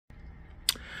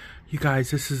You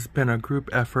guys, this has been a group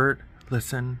effort.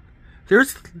 Listen,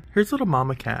 here's little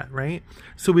mama cat, right?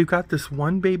 So we've got this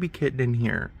one baby kitten in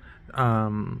here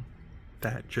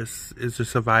that just is a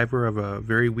survivor of a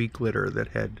very weak litter that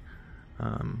had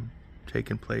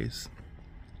taken place.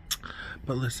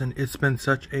 But listen, it's been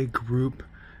such a group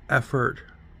effort,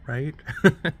 right?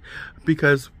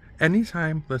 Because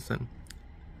anytime, listen,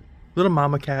 little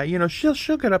mama cat, you know,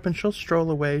 she'll get up and she'll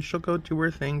stroll away. She'll go do her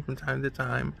thing from time to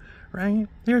time, right?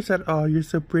 Here's that, oh, you're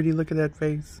so pretty, look at that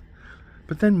face.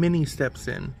 But then Minnie steps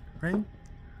in, right?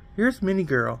 Here's Minnie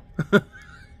Girl.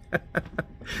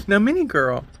 Now, Minnie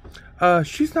Girl,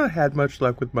 she's not had much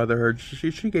luck with motherhood.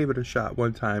 She gave it a shot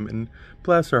one time, and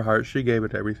bless her heart, she gave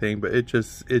it everything, but it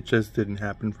just didn't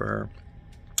happen for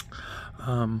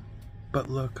her. But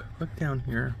look down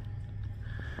here.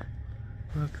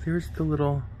 Look, there's the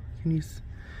little. Can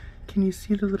you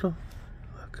see the little?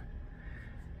 Look.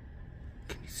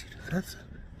 Can you see that's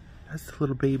the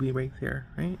little baby right there,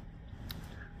 right?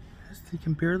 You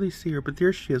can barely see her, but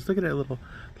there she is. Look at that little.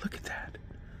 Look at that.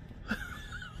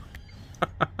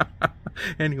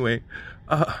 Anyway,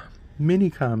 Minnie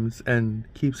comes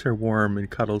and keeps her warm and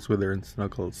cuddles with her and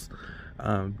snuggles,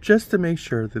 just to make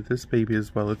sure that this baby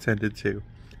is well attended to.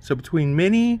 So between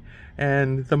Minnie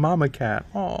and the mama cat,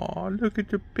 oh, look at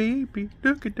the baby,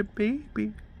 look at the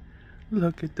baby,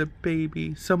 look at the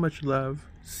baby. So much love.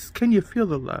 Can you feel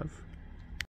the love?